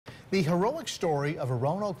The heroic story of a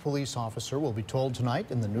Roanoke police officer will be told tonight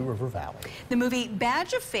in the New River Valley. The movie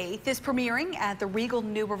Badge of Faith is premiering at the Regal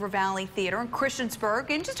New River Valley Theater in Christiansburg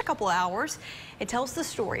in just a couple hours. It tells the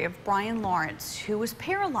story of Brian Lawrence, who was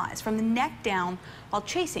paralyzed from the neck down while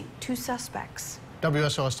chasing two suspects.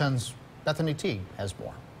 WSLS 10's Bethany Teague has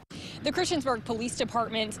more. The Christiansburg Police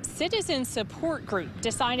Department's Citizen Support Group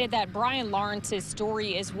decided that Brian Lawrence's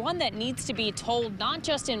story is one that needs to be told not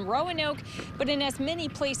just in Roanoke, but in as many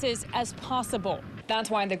places as possible. That's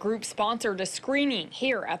why the group sponsored a screening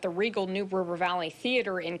here at the Regal New River Valley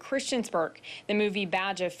Theater in Christiansburg. The movie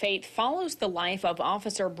Badge of Faith follows the life of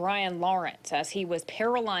Officer Brian Lawrence as he was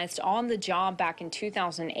paralyzed on the job back in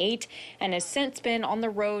 2008 and has since been on the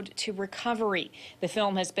road to recovery. The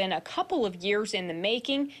film has been a couple of years in the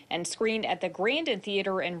making and screened at the Grandin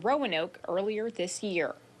Theater in Roanoke earlier this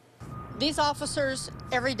year. These officers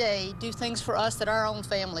every day do things for us that our own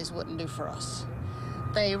families wouldn't do for us.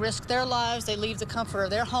 They risk their lives, they leave the comfort of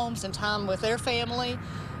their homes and time with their family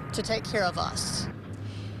to take care of us.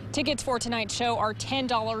 Tickets for tonight's show are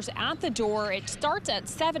 $10 at the door. It starts at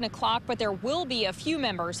 7 o'clock, but there will be a few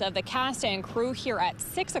members of the cast and crew here at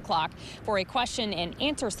 6 o'clock for a question and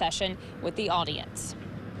answer session with the audience.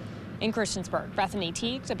 In Christiansburg, Bethany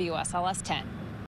Teague, WSLS 10.